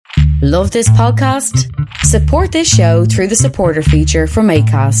Love this podcast? Support this show through the supporter feature from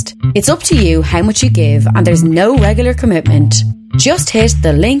Acast. It's up to you how much you give, and there's no regular commitment. Just hit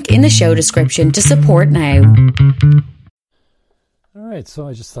the link in the show description to support now. All right, so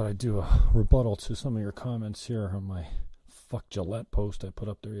I just thought I'd do a rebuttal to some of your comments here on my Fuck Gillette post I put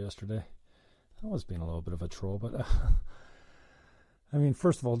up there yesterday. I was being a little bit of a troll, but I mean,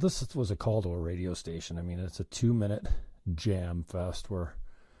 first of all, this was a call to a radio station. I mean, it's a 2-minute jam fest where,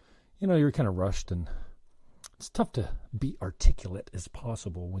 you know, you're kind of rushed, and it's tough to be articulate as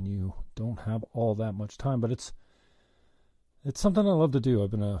possible when you don't have all that much time, but it's something I love to do. I've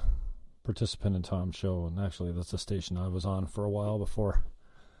been a participant in Tom's show, and actually that's a station I was on for a while before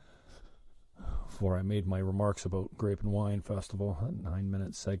I made my remarks about Grape and Wine Festival, that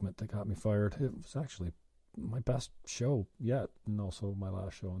 9-minute segment that got me fired. It was actually my best show yet, and also my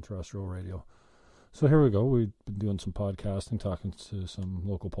last show on terrestrial radio. So here we go. We've been doing some podcasting, talking to some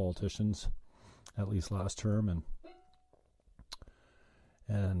local politicians, at least last term,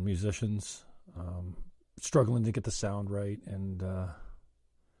 and musicians, struggling to get the sound right and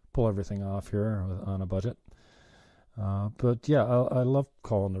pull everything off here on a budget. But yeah, I love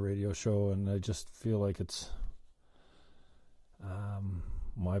calling the radio show, and I just feel like it's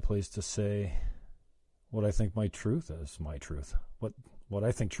my place to say what I think my truth is. My truth. What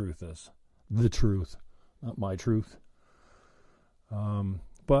I think truth is. The truth, not my truth.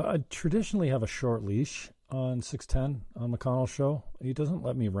 But I traditionally have a short leash on 610 on McConnell show. He doesn't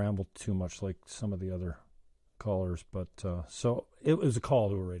let me ramble too much like some of the other callers, but so it was a call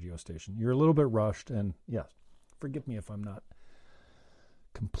to a radio station. You're a little bit rushed, and yes, forgive me if I'm not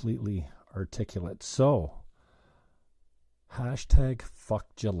completely articulate. So, hashtag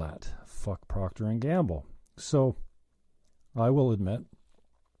fuck Gillette, fuck Procter & Gamble. So, I will admit,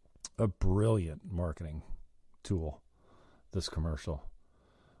 a brilliant marketing tool, this commercial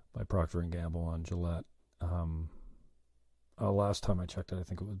by Procter & Gamble on Gillette. Last time I checked it, I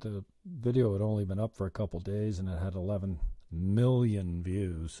think the video had only been up for a couple days, and it had 11 million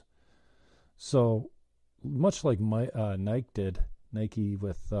views. So, much like Nike did, Nike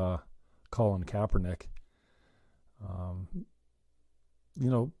with Colin Kaepernick, you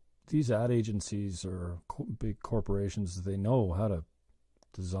know, these ad agencies or big corporations, they know how to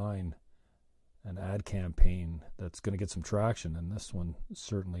design an ad campaign that's going to get some traction, and this one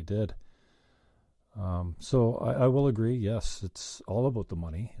certainly did. So I will agree, yes, it's all about the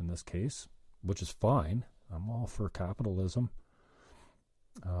money in this case, which is fine. I'm all for capitalism.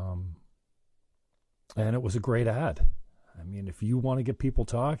 And it was a great ad. I mean, if you want to get people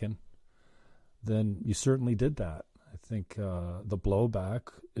talking, then you certainly did that. I think the blowback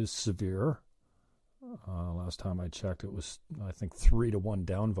is severe. Last time I checked, it was, I think, 3-1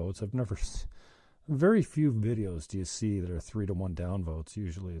 downvotes. Very few videos do you see that are 3-1 downvotes.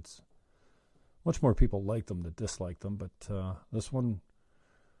 Usually it's much more people like them than dislike them, but this one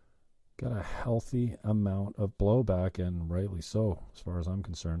got a healthy amount of blowback, and rightly so, as far as I'm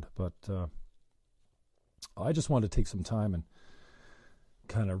concerned. But I just wanted to take some time and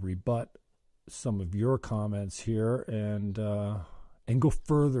kind of rebut some of your comments here and go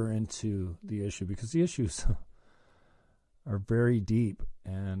further into the issue, because the issues are very deep.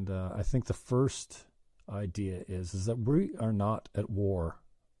 And I think the first idea is that we are not at war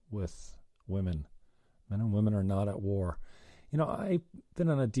with women. Men and women are not at war. You know, I've been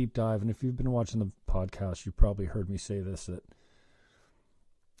on a deep dive, and if you've been watching the podcast, you've probably heard me say this, that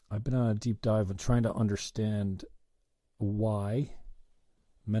I've been on a deep dive of trying to understand why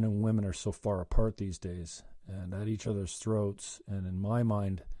men and women are so far apart these days and at each other's throats. And in my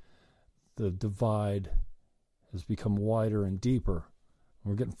mind, the divide has become wider and deeper.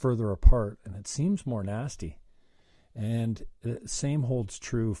 We're getting further apart, and it seems more nasty. And the same holds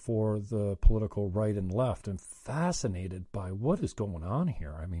true for the political right and left. I'm fascinated by what is going on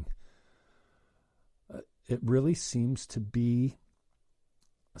here. I mean, it really seems to be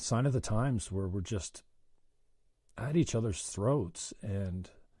a sign of the times where we're just at each other's throats, and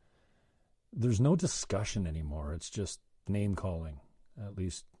there's no discussion anymore. It's just name calling, at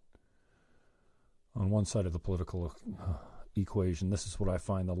least on one side of the political equation. This is what I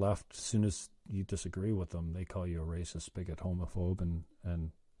find. The left, as soon as you disagree with them, they call you a racist, bigot, homophobe,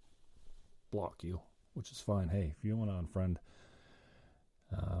 and block you, which is fine. Hey, if you want to unfriend,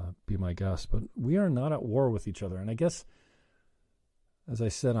 be my guest. But we are not at war with each other. And I guess, as I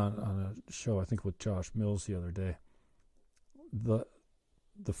said on a show, I think with Josh Mills the other day, the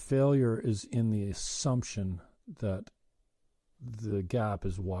failure is in the assumption that the gap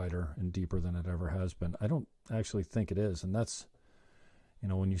is wider and deeper than it ever has been. I don't actually think it is. And that's, you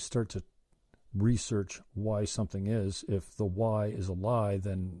know, when you start to research why something is, if the why is a lie,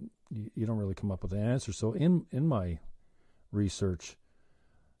 then you don't really come up with an answer. So in my research,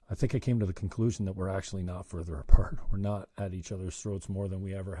 I think I came to the conclusion that we're actually not further apart. We're not at each other's throats more than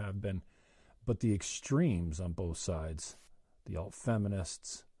we ever have been. But the extremes on both sides, the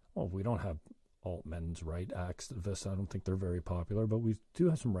alt-feminists, we don't have alt-men's right activists. I don't think they're very popular, but we do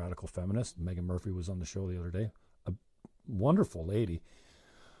have some radical feminists. Megan Murphy was on the show the other day. A wonderful lady,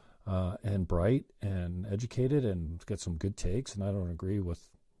 and bright and educated and got some good takes, and I don't agree with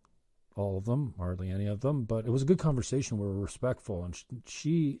all of them, hardly any of them, but it was a good conversation. We were respectful, and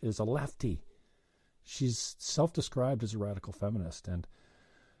she is a lefty. She's self-described as a radical feminist, and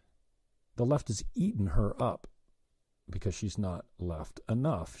the left has eaten her up because she's not left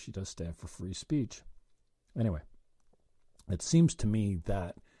enough. She does stand for free speech. Anyway, it seems to me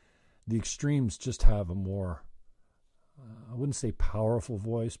that the extremes just have a more, I wouldn't say powerful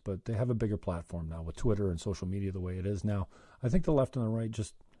voice, but they have a bigger platform now with Twitter and social media the way it is now. I think the left and the right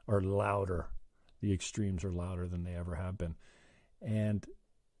just are louder. The extremes are louder than they ever have been. And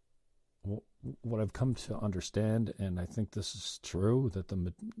what I've come to understand, and I think this is true, that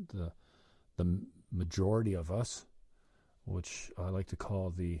the majority of us, which I like to call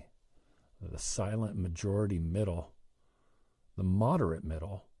the silent majority middle, the moderate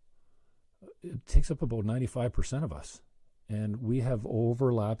middle, it takes up about 95% of us. And we have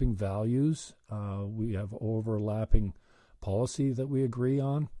overlapping values. We have overlapping policy that we agree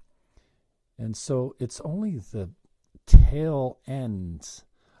on. And so it's only the tail ends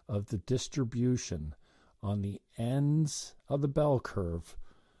of the distribution on the ends of the bell curve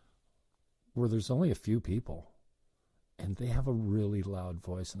where there's only a few people, and they have a really loud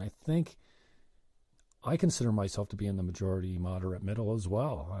voice. And I think I consider myself to be in the majority moderate middle as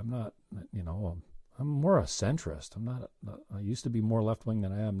well. I'm not, I'm more a centrist. I used to be more left-wing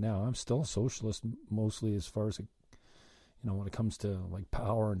than I am now. I'm still a socialist, mostly as far as, when it comes to like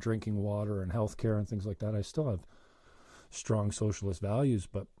power and drinking water and healthcare and things like that. I still have strong socialist values,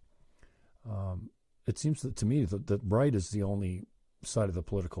 but it seems that to me that right is the only side of the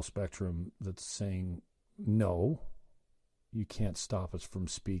political spectrum that's saying, no, you can't stop us from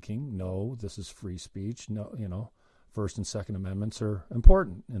speaking. No, this is free speech. No, First and Second Amendments are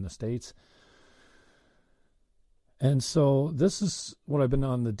important in the States. And so this is what I've been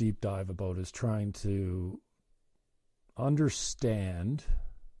on the deep dive about, is trying to understand.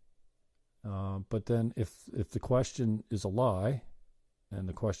 But then if the question is a lie, and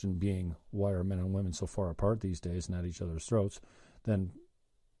the question being, why are men and women so far apart these days and at each other's throats, then,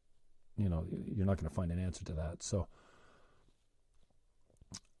 you're not going to find an answer to that. So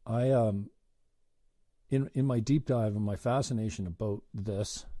I, in my deep dive and my fascination about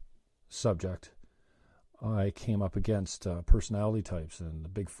this subject, I came up against personality types and the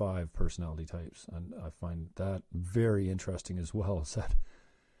big five personality types. And I find that very interesting as well, is that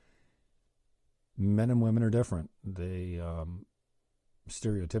men and women are different. They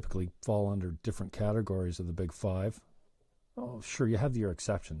stereotypically fall under different categories of the big five. Oh, sure, you have your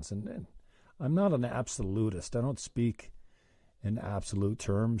exceptions. And I'm not an absolutist. I don't speak in absolute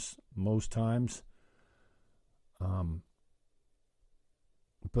terms most times.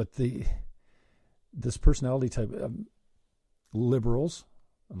 But this personality type, liberals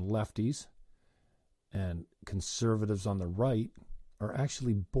and lefties and conservatives on the right are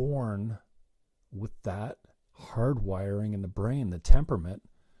actually born with that hardwiring in the brain, the temperament,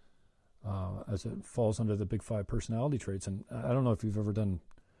 as it falls under the big five personality traits. And I don't know if you've ever done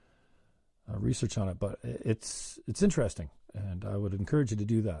research on it, but it's interesting, and I would encourage you to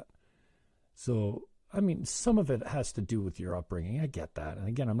do that. So, some of it has to do with your upbringing. I get that. And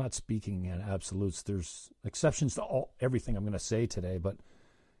again, I'm not speaking in absolutes. There's exceptions to everything I'm going to say today, but,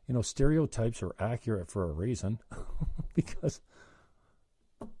 stereotypes are accurate for a reason because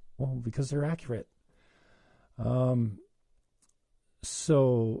they're accurate.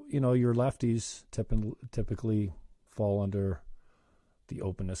 So, your lefties typically fall under the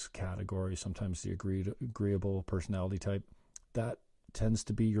openness category, sometimes the agreeable personality type. That tends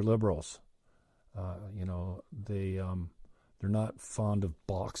to be your liberals. They're not fond of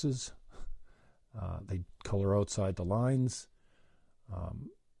boxes. They color outside the lines.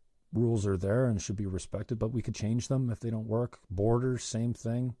 Rules are there and should be respected, but we could change them if they don't work. Borders, same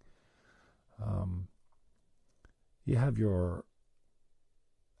thing. You have your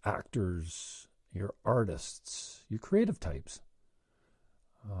actors, your artists, your creative types,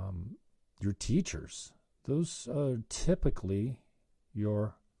 your teachers. Those are typically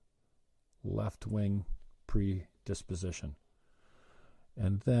your left-wing predisposition.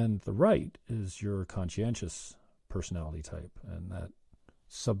 And then the right is your conscientious personality type, and that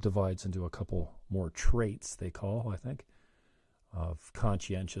subdivides into a couple more traits, they call, I think. of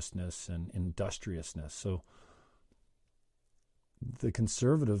conscientiousness and industriousness. So the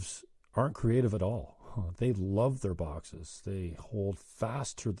conservatives aren't creative at all. They love their boxes. They hold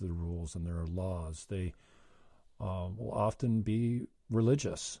fast to the rules and their laws. They will often be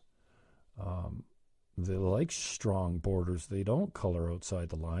religious. They like strong borders. They don't color outside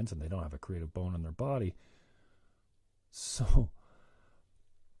the lines, and they don't have a creative bone in their body. So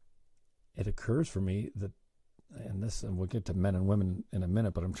it occurs for me that, and we'll get to men and women in a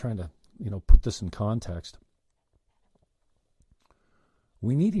minute, but I'm trying to, put this in context.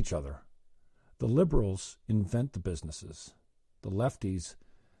 We need each other. The liberals invent the businesses. The lefties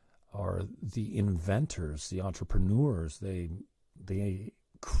are the inventors, the entrepreneurs. They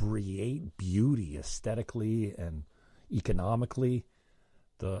create beauty aesthetically and economically.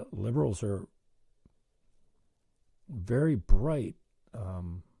 The liberals are very bright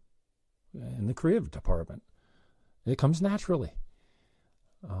in the creative department. It comes naturally.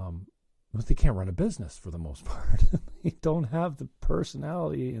 But they can't run a business for the most part. They don't have the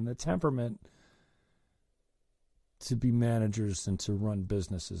personality and the temperament to be managers and to run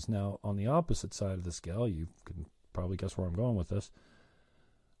businesses. Now, on the opposite side of the scale, you can probably guess where I'm going with this.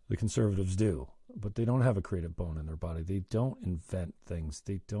 The conservatives do, but they don't have a creative bone in their body. They don't invent things.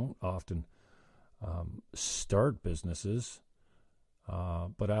 They don't often start businesses.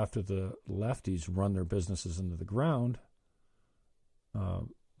 But after the lefties run their businesses into the ground,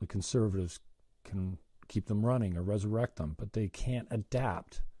 the conservatives can keep them running or resurrect them, but they can't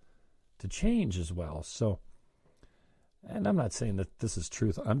adapt to change as well. So, and I'm not saying that this is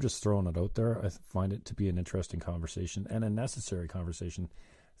truth. I'm just throwing it out there. I find it to be an interesting conversation and a necessary conversation.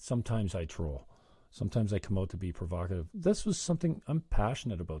 Sometimes I troll. Sometimes I come out to be provocative. This was something I'm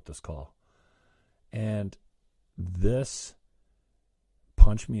passionate about, this call. And this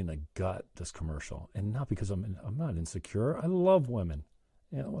punched me in the gut, this commercial. And not because I'm not insecure. I love women.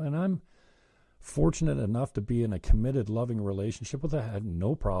 And I'm fortunate enough to be in a committed, loving relationship with I had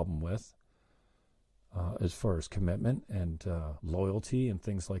no problem with as far as commitment and loyalty and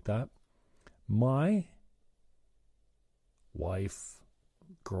things like that. My wife,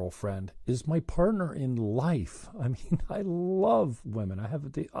 girlfriend, is my partner in life. I mean, I love women. I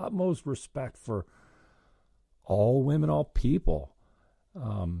have the utmost respect for all women, all people.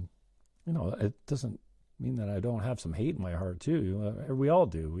 It doesn't mean that I don't have some hate in my heart too. We all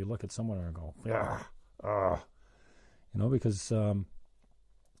do. We look at someone and go, because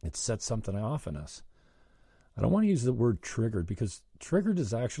it sets something off in us. I don't want to use the word triggered because triggered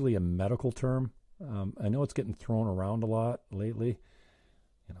is actually a medical term. I know it's getting thrown around a lot lately.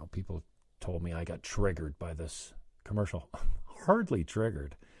 People told me I got triggered by this commercial. Hardly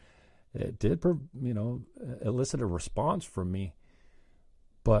triggered. It did, elicit a response from me.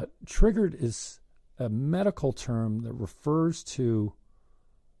 But triggered is a medical term that refers to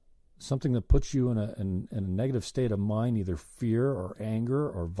something that puts you in a negative state of mind, either fear or anger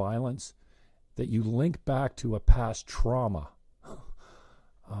or violence, that you link back to a past trauma.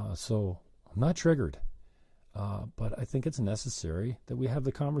 So I'm not triggered. But I think it's necessary that we have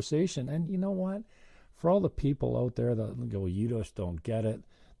the conversation. And you know what? For all the people out there that go, you just don't get it.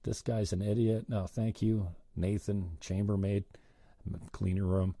 This guy's an idiot. No, thank you, Nathan, chambermaid, cleaner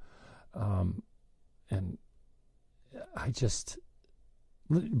room. And I just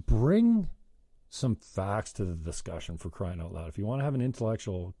bring some facts to the discussion, for crying out loud. If you want to have an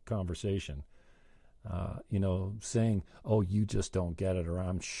intellectual conversation, saying, oh, you just don't get it, or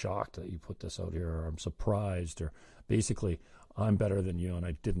I'm shocked that you put this out here, or I'm surprised, or basically, I'm better than you and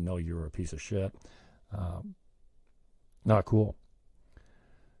I didn't know you were a piece of shit. Not cool.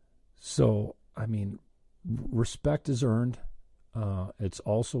 So, I mean, respect is earned. It's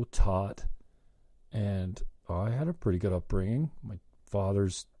also taught. And I had a pretty good upbringing. My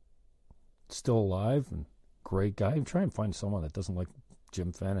father's still alive and great guy. I'm trying to find someone that doesn't like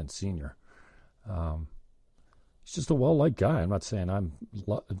Jim Fannin Sr. He's just a well-liked guy. I'm not saying I'm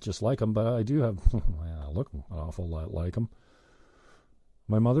just like him, but I do have, I look an awful lot like him.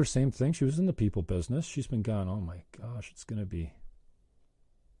 My mother, same thing. She was in the people business. She's been gone, oh my gosh, it's going to be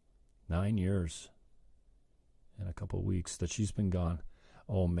 9 years in a couple of weeks that she's been gone.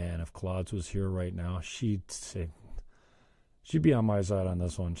 Oh man, if Claude was here right now, she'd be on my side on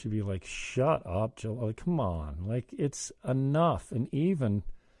this one. She'd be like, shut up, Jill. Like, come on. Like, it's enough. And even,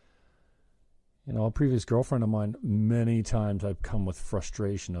 a previous girlfriend of mine, many times I've come with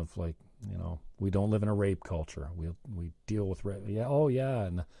frustration of like, we don't live in a rape culture. We deal with rape. Yeah, oh yeah.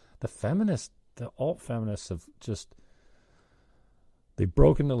 And the feminists, the alt feminists have just, they've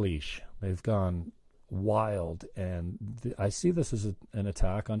broken the leash. They've gone wild. And I see this as an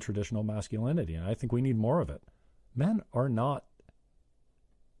attack on traditional masculinity. And I think we need more of it. Men are not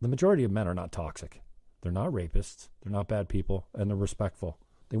the majority of men are not toxic. They're not rapists. They're not bad people, and they're respectful.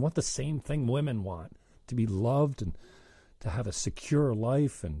 They want the same thing women want, to be loved and to have a secure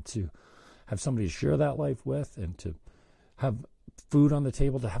life and to have somebody to share that life with and to have food on the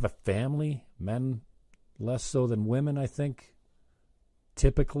table, to have a family. Men less so than women, I think.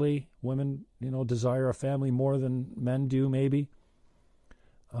 Typically, women, desire a family more than men do, maybe.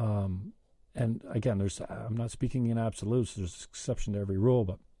 And again, I'm not speaking in absolutes. There's exception to every rule,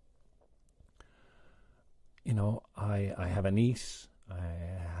 but I have a niece.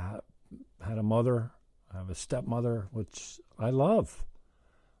 I had a mother. I have a stepmother, which I love.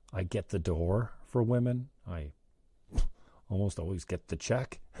 I get the door for women. I almost always get the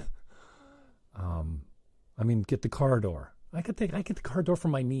check. Get the car door. I get the car door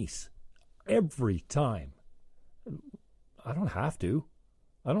from my niece every time. I don't have to.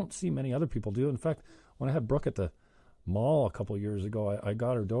 I don't see many other people do. In fact, when I had Brooke at the mall a couple of years ago, I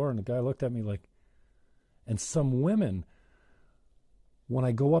got her door, and the guy looked at me like, and some women, when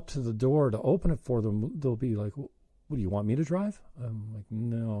I go up to the door to open it for them, they'll be like, "What do you want me to drive?" I'm like,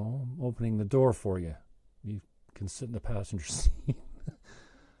 "No, I'm opening the door for you. You can sit in the passenger seat."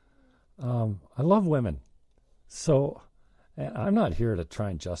 I love women. So I'm not here to try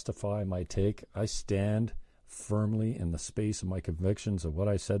and justify my take. I stand firmly in the space of my convictions of what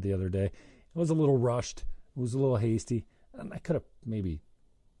I said the other day. It was a little rushed. It was a little hasty. And I could have maybe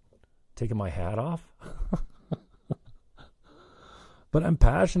taken my hat off. But I'm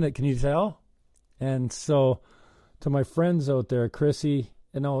passionate, can you tell? And so to my friends out there, Chrissy,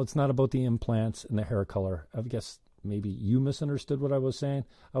 it's not about the implants and the hair color. I guess maybe you misunderstood what I was saying.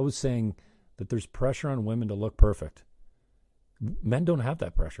 I was saying that there's pressure on women to look perfect. Men don't have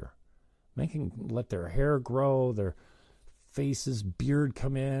that pressure. Men can let their hair grow, their faces, beard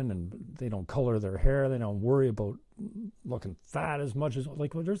come in, and they don't color their hair. They don't worry about looking fat as much as,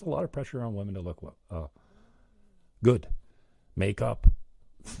 there's a lot of pressure on women to look good. Makeup.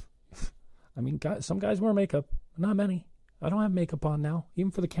 Some guys wear makeup, not many. I don't have makeup on now,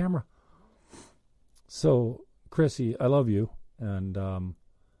 even for the camera. So, Chrissy, I love you. And,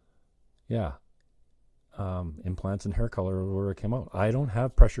 implants and hair color where it came out. I don't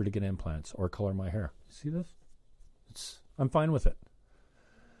have pressure to get implants or color my hair. See this? I'm fine with it.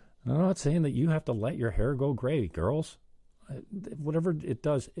 And I'm not saying that you have to let your hair go gray, girls. Whatever it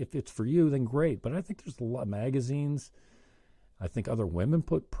does, if it's for you, then great. But I think there's a lot of magazines. I think other women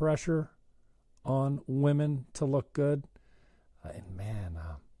put pressure on women to look good.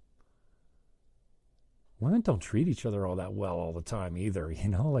 Women don't treat each other all that well all the time either,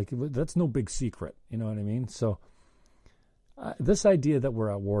 that's no big secret, you know what I mean? So this idea that we're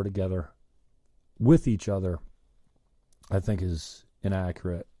at war together with each other, I think is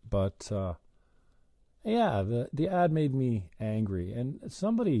inaccurate. But the ad made me angry. And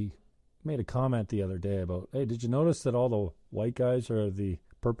somebody made a comment the other day about, hey, did you notice that all the white guys are the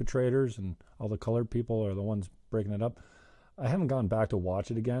perpetrators and all the colored people are the ones breaking it up? I haven't gone back to watch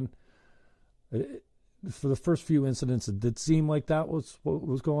it again. For the first few incidents, it did seem like that was what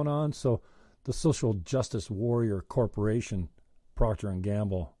was going on. So the social justice warrior corporation, Procter &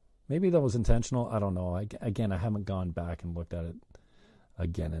 Gamble, maybe that was intentional. I don't know. I haven't gone back and looked at it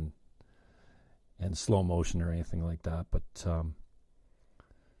again in slow motion or anything like that. But,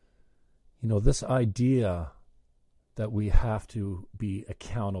 this idea that we have to be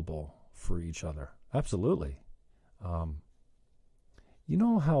accountable for each other. Absolutely. You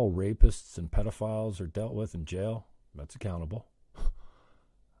know how rapists and pedophiles are dealt with in jail? That's accountable.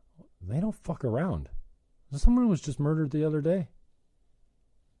 They don't fuck around. Someone was just murdered the other day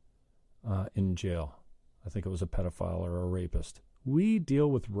in jail. I think it was a pedophile or a rapist. We deal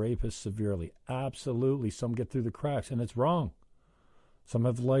with rapists severely. Absolutely. Some get through the cracks, and it's wrong. Some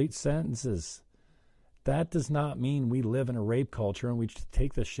have light sentences. That does not mean we live in a rape culture and we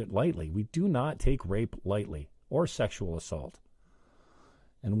take this shit lightly. We do not take rape lightly or sexual assault.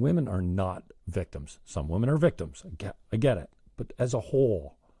 And women are not victims. Some women are victims. I get it. But as a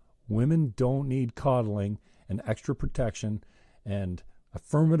whole, women don't need coddling and extra protection and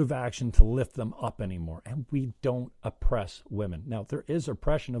affirmative action to lift them up anymore. And we don't oppress women. Now, there is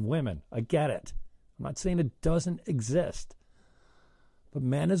oppression of women. I get it. I'm not saying it doesn't exist. But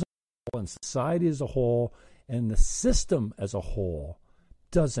men as a whole and society as a whole and the system as a whole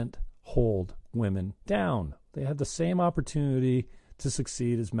doesn't hold women down. They have the same opportunity to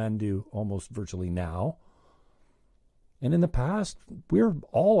succeed as men do almost virtually now. And in the past, we're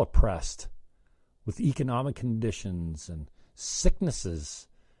all oppressed with economic conditions and sicknesses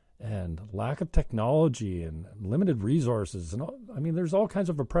and lack of technology and limited resources. And there's all kinds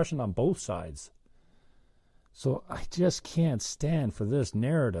of oppression on both sides. So I just can't stand for this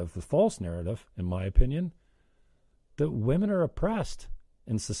narrative, the false narrative, in my opinion, that women are oppressed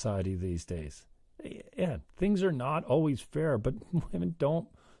in society these days. Yeah, things are not always fair, but women don't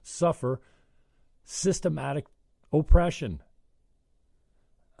suffer systematic oppression,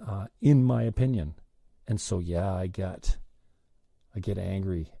 in my opinion. And so, yeah, I get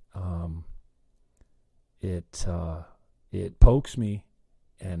angry. It pokes me,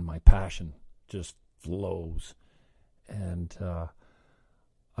 and my passion just flows. And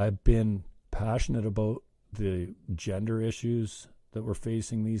I've been passionate about the gender issues that we're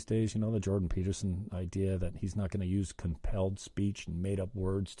facing these days. The Jordan Peterson idea that he's not going to use compelled speech and made up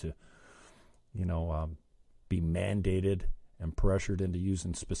words to, be mandated and pressured into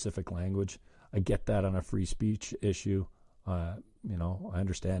using specific language. I get that on a free speech issue. I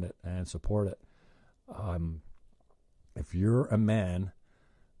understand it and support it. If you're a man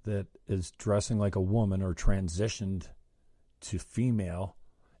that is dressing like a woman or transitioned to female,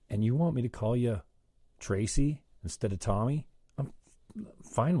 and you want me to call you Tracy instead of Tommy, I'm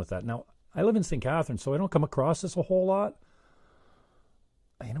fine with that. Now, I live in St. Catharines, so I don't come across this a whole lot.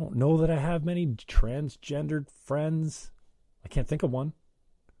 I don't know that I have many transgendered friends. I can't think of one.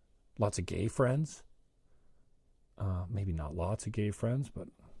 Lots of gay friends. Maybe not lots of gay friends, but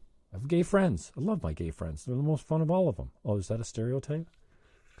I have gay friends. I love my gay friends. They're the most fun of all of them. Oh, is that a stereotype?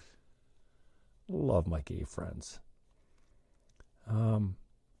 Love my gay friends.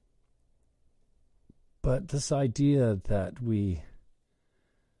 But this idea that we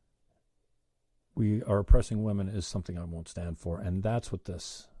are oppressing women is something I won't stand for, and that's what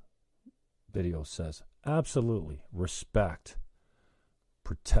this video says. Absolutely. Respect,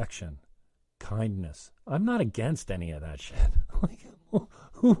 protection, kindness. I'm not against any of that shit. Like,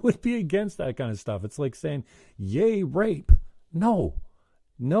 who would be against that kind of stuff? It's like saying, yay, rape. No,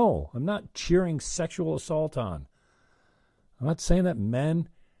 I'm not cheering sexual assault on. I'm not saying that men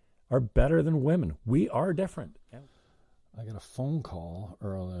are better than women. We are different. I got a phone call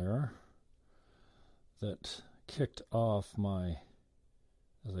earlier that kicked off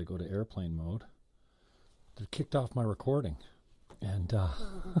as I go to airplane mode, that kicked off my recording. And I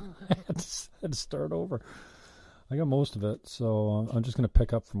had to start over. I got most of it, so I'm just going to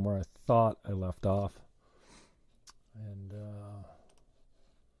pick up from where I thought I left off. And I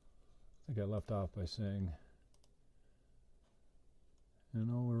think I left off by saying,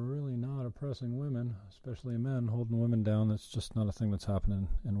 we're really not oppressing women, especially men, holding women down. That's just not a thing that's happening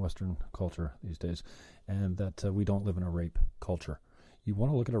in Western culture these days. And that we don't live in a rape culture. You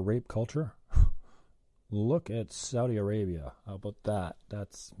want to look at a rape culture? Look at Saudi Arabia. How about that?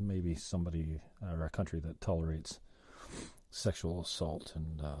 That's maybe somebody or a country that tolerates sexual assault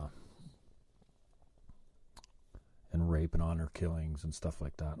and rape and honor killings and stuff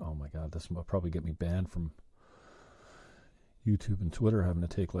like that. Oh my God, this will probably get me banned from YouTube and Twitter having a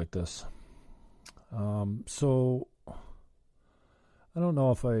take like this. So I don't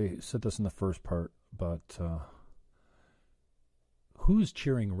know if I said this in the first part, but who's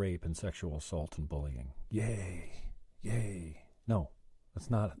cheering rape and sexual assault and bullying? Yay. No, that's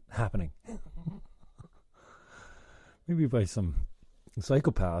not happening. Maybe by some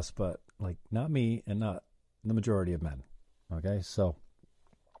psychopaths, but not me and not the majority of men. Okay, so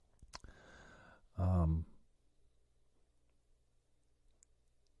and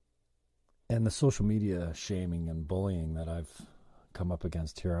the social media shaming and bullying that I've come up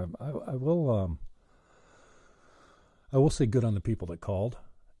against here, I will say good on the people that called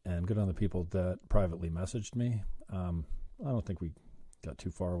and good on the people that privately messaged me. I don't think we got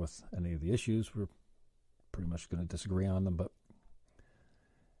too far with any of the issues. We're pretty much going to disagree on them, but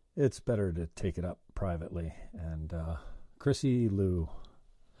it's better to take it up privately. And Chrissy,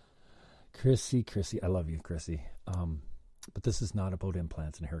 I love you, Chrissy. But this is not about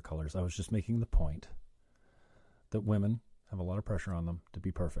implants and hair colors. I was just making the point that women have a lot of pressure on them to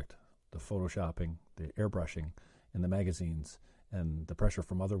be perfect. The photoshopping, the airbrushing in the magazines, and the pressure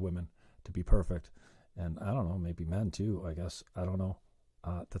from other women to be perfect. And I don't know, maybe men too, I guess. I don't know.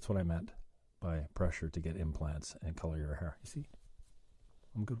 That's what I meant by pressure to get implants and color your hair. You see?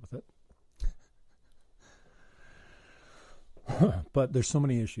 I'm good with it. But there's so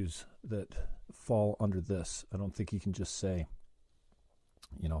many issues that fall under this. I don't think you can just say,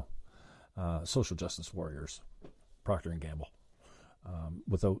 social justice warriors, Procter & Gamble,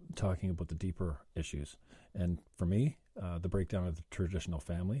 without talking about the deeper issues. And for me, the breakdown of the traditional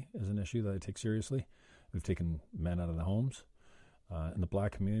family is an issue that I take seriously. We've taken men out of the homes. In the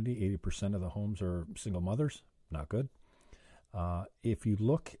black community, 80% of the homes are single mothers. Not good. If you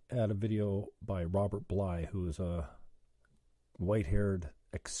look at a video by Robert Bly, who is a white-haired,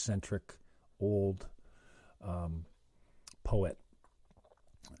 eccentric, old poet.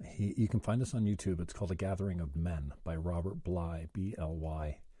 You can find this on YouTube. It's called A Gathering of Men by Robert Bly,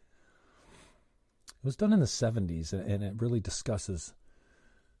 B-L-Y. It was done in the 70s, and it really discusses,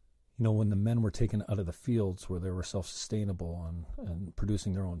 when the men were taken out of the fields where they were self-sustainable and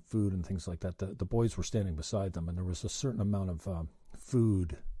producing their own food and things like that, the boys were standing beside them, and there was a certain amount of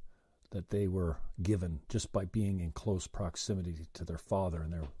food that they were given just by being in close proximity to their father,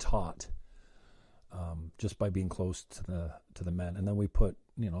 and they were taught just by being close to the men. And then we put,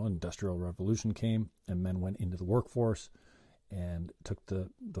 Industrial Revolution came, and men went into the workforce and took the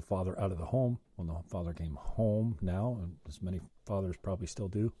father out of the home. When the father came home now, and as many fathers probably still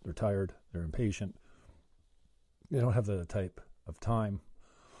do, they're tired, they're impatient, they don't have the type of time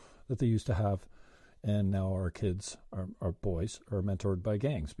that they used to have. And now our kids, our boys, are mentored by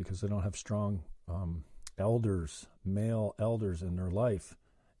gangs because they don't have strong male elders in their life.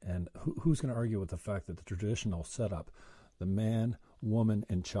 And who's going to argue with the fact that the traditional setup, the man, woman,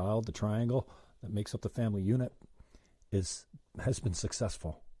 and child, the triangle that makes up the family unit, has been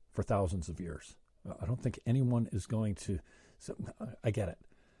successful for thousands of years? I don't think anyone is going to. I get it.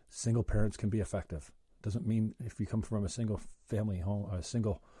 Single parents can be effective. Doesn't mean if you come from a single family home, a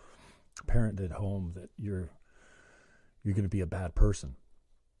single parented home, that you're going to be a bad person.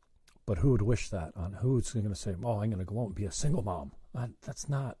 But who would wish that on? Who's going to say, "Oh, I'm going to go out and be a single mom"? That's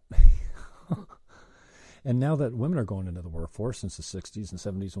not. And now that women are going into the workforce since the 60s and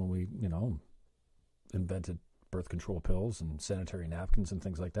 70s, when we, invented birth control pills and sanitary napkins and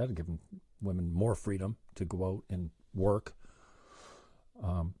things like that, and giving women more freedom to go out and work,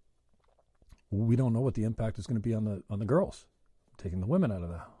 we don't know what the impact is going to be on the girls, taking the women out of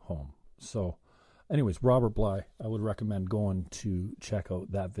the home. So, anyways, Robert Bly, I would recommend going to check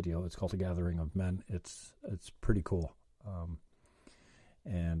out that video. It's called A Gathering of Men. It's pretty cool.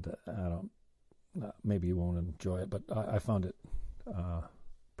 And I don't, maybe you won't enjoy it, but I found it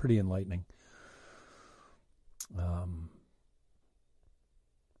pretty enlightening.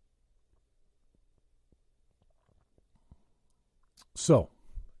 So,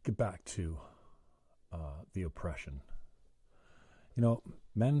 get back to the oppression.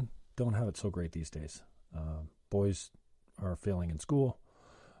 Men don't have it so great these days. Boys are failing in school.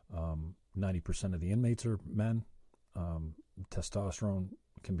 90% of the inmates are men. Testosterone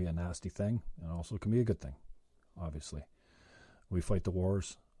can be a nasty thing, and also can be a good thing, obviously. We fight the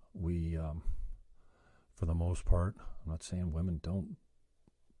wars. We, for the most part, I'm not saying women don't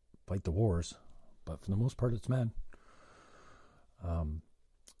fight the wars, but for the most part, it's men.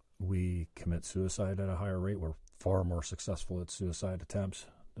 We commit suicide at a higher rate. We're far more successful at suicide attempts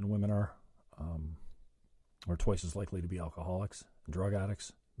than women are. We're twice as likely to be alcoholics, drug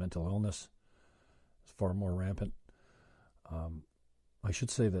addicts. Mental illness is far more rampant. I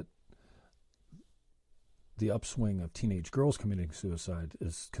should say that the upswing of teenage girls committing suicide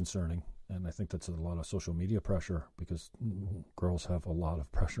is concerning, and I think that's a lot of social media pressure, because girls have a lot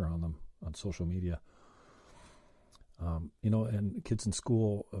of pressure on them on social media. And kids in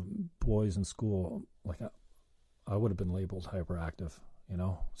school, boys in school, like I would have been labeled hyperactive,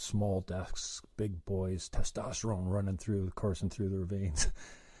 small desks, big boys, testosterone coursing through their veins.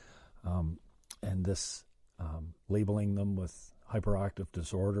 And this labeling them with hyperactive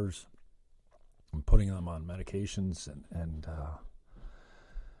disorders and putting them on medications and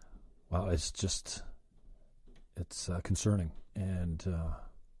well, it's concerning. And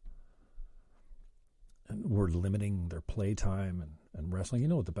we're limiting their playtime and wrestling. You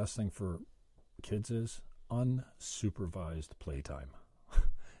know what the best thing for kids is? Unsupervised playtime.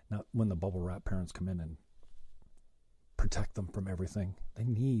 Not when the bubble wrap parents come in and protect them from everything. They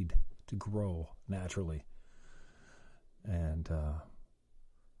need to grow naturally. And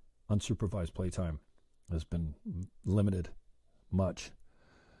unsupervised playtime has been limited much.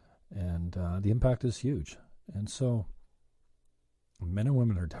 And the impact is huge. And so men and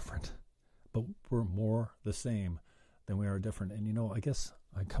women are different, but we're more the same than we are different. And, I guess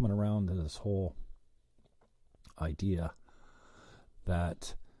I'm coming around to this whole idea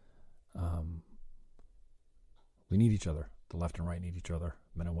that we need each other. The left and right need each other.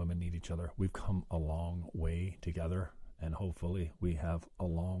 Men and women need each other. We've come a long way together, and hopefully we have a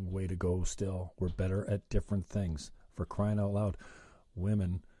long way to go still. We're better at different things. For crying out loud,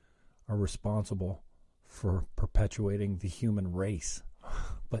 women are responsible for perpetuating the human race.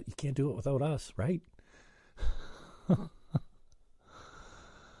 But you can't do it without us, right?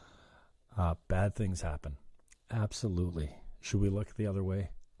 Bad things happen. Absolutely. Should we look the other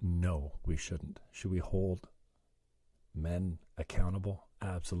way? No, we shouldn't. Should we hold men accountable?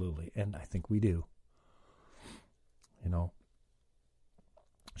 Absolutely. And I think we do.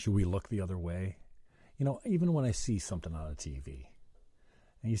 Should we look the other way? even when I see something on a TV,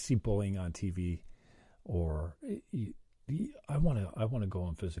 and you see bullying on TV, or I want to go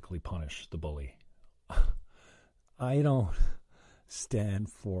and physically punish the bully. I don't stand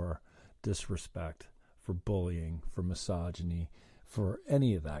for disrespect, for bullying, for misogyny, for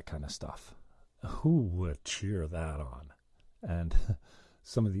any of that kind of stuff. Who would cheer that on? And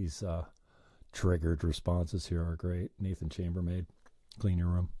some of these triggered responses here are great. Nathan Chambermaid, clean your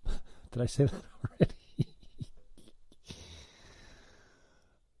room. Did I say that already?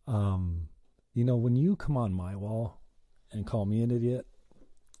 When you come on my wall and call me an idiot,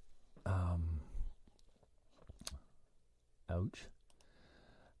 ouch.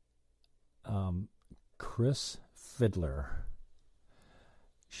 Chris Fiddler,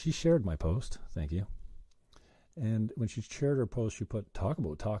 she shared my post, thank you. And when she shared her post, she put, talk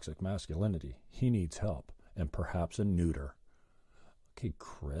about toxic masculinity. He needs help, and perhaps a neuter. Okay,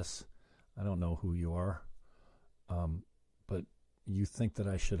 Chris, I don't know who you are, but you think that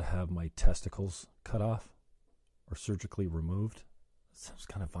I should have my testicles cut off or surgically removed? That sounds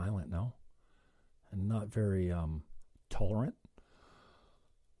kind of violent, no? And not very tolerant.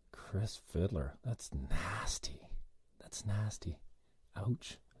 Chris Fiddler, that's nasty. That's nasty.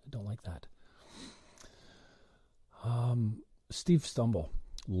 Ouch, I don't like that. Steve Stumble,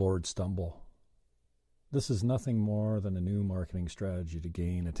 Lord Stumble. This is nothing more than a new marketing strategy to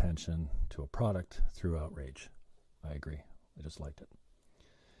gain attention to a product through outrage. I agree. I just liked it.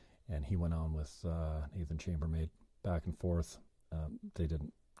 And he went on with Nathan Chambermaid back and forth. They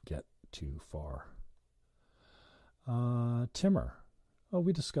didn't get too far. Timmer. Oh,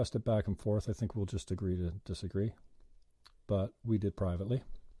 we discussed it back and forth. I think we'll just agree to disagree. But we did privately.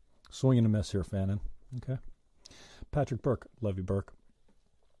 Swing and a miss here, Fannin. Okay. Patrick Burke. Love you, Burke.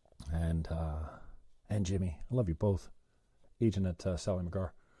 And Jimmy. I love you both. Agent at Sally McGar.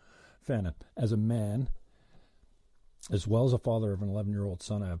 Fannin. As a man, as well as a father of an 11-year-old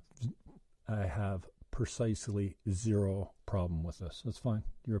son, I have precisely zero problem with this. That's fine.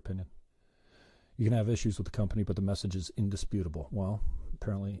 Your opinion. You can have issues with the company, but the message is indisputable. Well,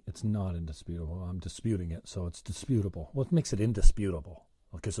 apparently it's not indisputable. I'm disputing it, so it's disputable. What makes it indisputable?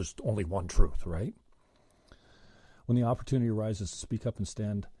 Because there's only one truth, right? When the opportunity arises to speak up and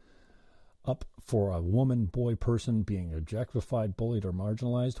stand up for a woman, boy, person being objectified, bullied, or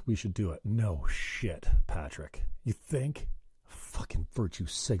marginalized, we should do it. No shit, Patrick. You think? Fucking virtue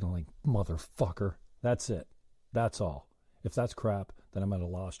signaling motherfucker. That's it. That's all. If that's crap, then I'm at a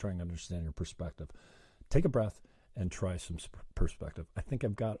loss trying to understand your perspective. Take a breath and try some perspective. I think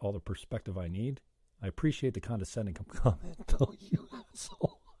I've got all the perspective I need. I appreciate the condescending comment, though, you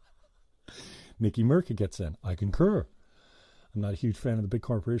asshole. Mickey Murky gets in. I concur. I'm not a huge fan of the big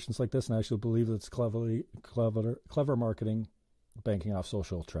corporations like this, and I actually believe that it's clever marketing, banking off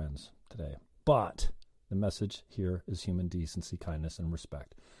social trends today. But the message here is human decency, kindness, and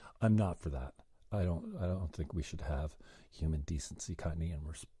respect. I'm not for that. I don't think we should have human decency, kindness, and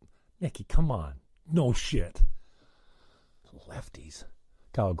respect. Mickey, come on. No shit. Lefties.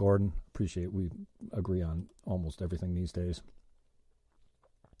 Kyle Gordon, appreciate we agree on almost everything these days.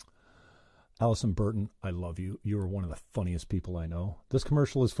 Allison Burton, I love you. You are one of the funniest people I know. This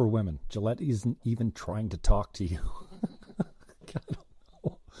commercial is for women. Gillette isn't even trying to talk to you. I don't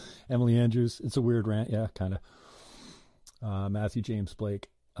know. Emily Andrews, it's a weird rant. Yeah, kind of. Matthew James Blake.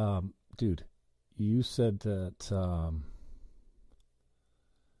 Dude, you said that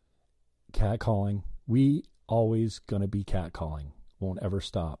catcalling, we always going to be catcalling. Won't ever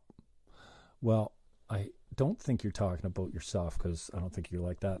stop. Well, I don't think you're talking about yourself because I don't think you're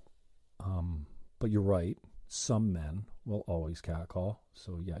like that. But you're right. Some men will always catcall.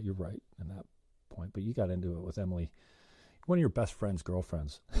 So, yeah, you're right in that point. But you got into it with Emily, one of your best friend's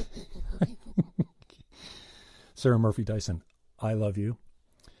girlfriends. Sarah Murphy Dyson, I love you.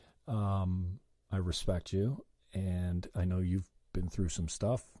 I respect you. And I know you've been through some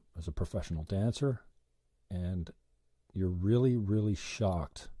stuff as a professional dancer. And you're really, really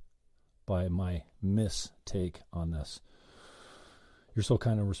shocked by my mistake on this. You're so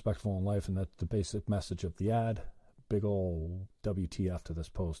kind and respectful in life, and that's the basic message of the ad. Big ol' WTF to this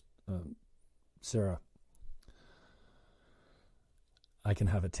post. Sarah, I can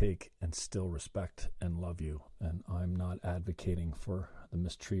have a take and still respect and love you, and I'm not advocating for the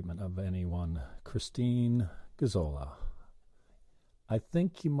mistreatment of anyone. Christine Gazzola, I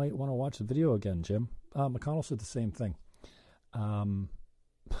think you might want to watch the video again, Jim. McConnell said the same thing.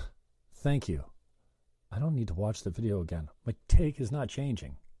 Thank you. I don't need to watch the video again. My take is not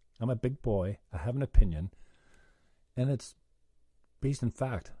changing. I'm a big boy. I have an opinion. And it's based in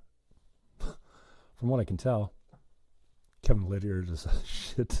fact. From what I can tell, Kevin Lydiard is a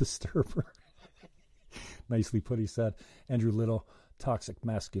shit disturber. Nicely put, he said. Andrew Little, toxic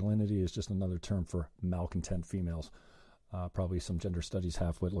masculinity is just another term for malcontent females. Probably some gender studies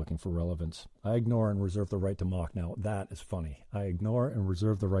half-wit looking for relevance. I ignore and reserve the right to mock. Now, that is funny. I ignore and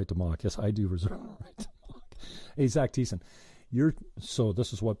reserve the right to mock. Yes, I do reserve the right to mock. Hey, Zach Thiessen, so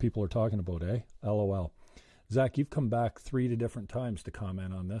this is what people are talking about, eh? LOL. Zach, you've come back 3 different times to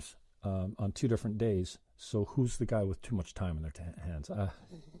comment on this, on 2 different days. So who's the guy with too much time in their hands?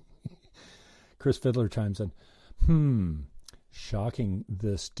 Chris Fiddler chimes in, shocking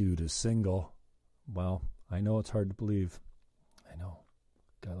this dude is single. Well, I know it's hard to believe. I know.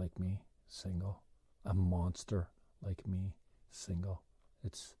 Guy like me, single. A monster like me, single.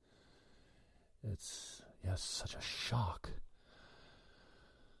 It's yes, such a shock.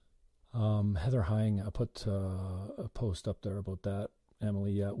 Heather Hying, I put a post up there about that.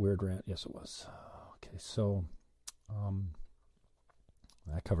 Emily, yeah, weird rant. Yes, it was. Okay, so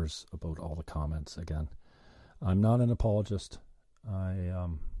that covers about all the comments again. I'm not an apologist. I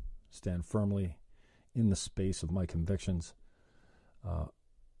stand firmly in the space of my convictions.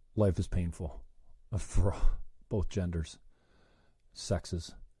 Life is painful for both genders,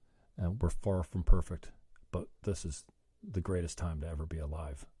 sexes, and we're far from perfect. But this is the greatest time to ever be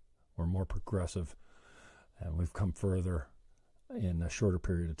alive. We're more progressive, and we've come further in a shorter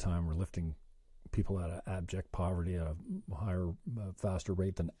period of time. We're lifting people out of abject poverty at a higher, faster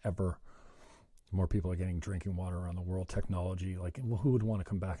rate than ever. More people are getting drinking water around the world. Technology, who would want to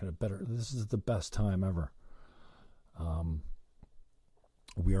come back at a better? This is the best time ever.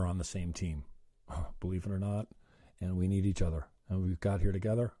 We are on the same team, believe it or not, and we need each other. And we've got here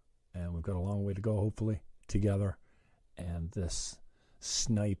together, and we've got a long way to go, hopefully, together. And this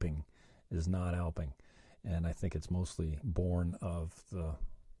sniping is not helping. And I think it's mostly born of the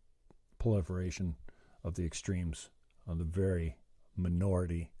proliferation of the extremes, of the very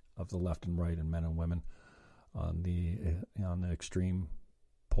minority of the left and right and men and women on the extreme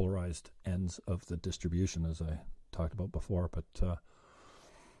polarized ends of the distribution, as I talked about before. But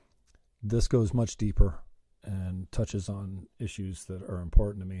this goes much deeper and touches on issues that are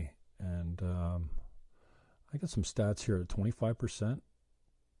important to me. And I got some stats here at 25%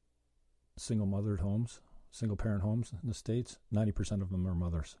 single-mothered homes, single-parent homes in the States. 90% of them are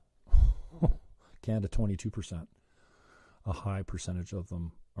mothers. Canada, 22%. A high percentage of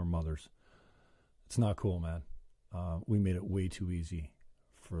them are mothers. It's not cool, man. We made it way too easy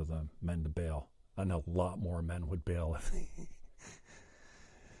for the men to bail. I know a lot more men would bail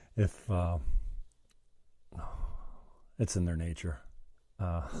if it's in their nature.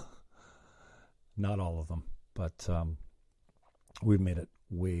 Not all of them, but we've made it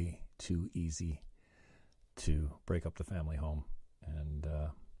way too easy to break up the family home. And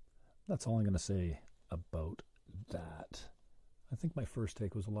that's all I'm going to say about that. I think my first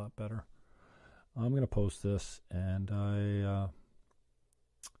take was a lot better. I'm going to post this, and I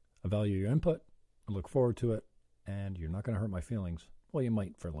value your input. I look forward to it, and you're not going to hurt my feelings. Well, you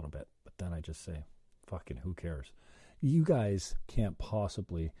might for a little bit, but then I just say, fucking who cares? You guys can't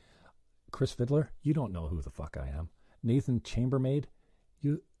possibly... Chris Fiddler, you don't know who the fuck I am. Nathan Chambermaid,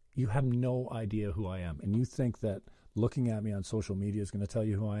 you have no idea who I am. And you think that looking at me on social media is going to tell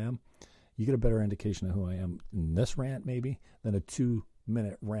you who I am? You get a better indication of who I am in this rant, maybe, than a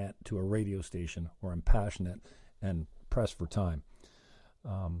 2-minute rant to a radio station where I'm passionate and pressed for time.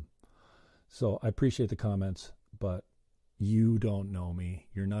 So I appreciate the comments, but you don't know me.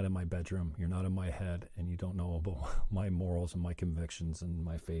 You're not in my bedroom. You're not in my head, and you don't know about my morals and my convictions and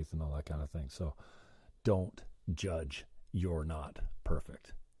my faith and all that kind of thing. So don't judge. You're not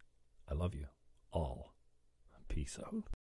perfect. I love you all. Peace out.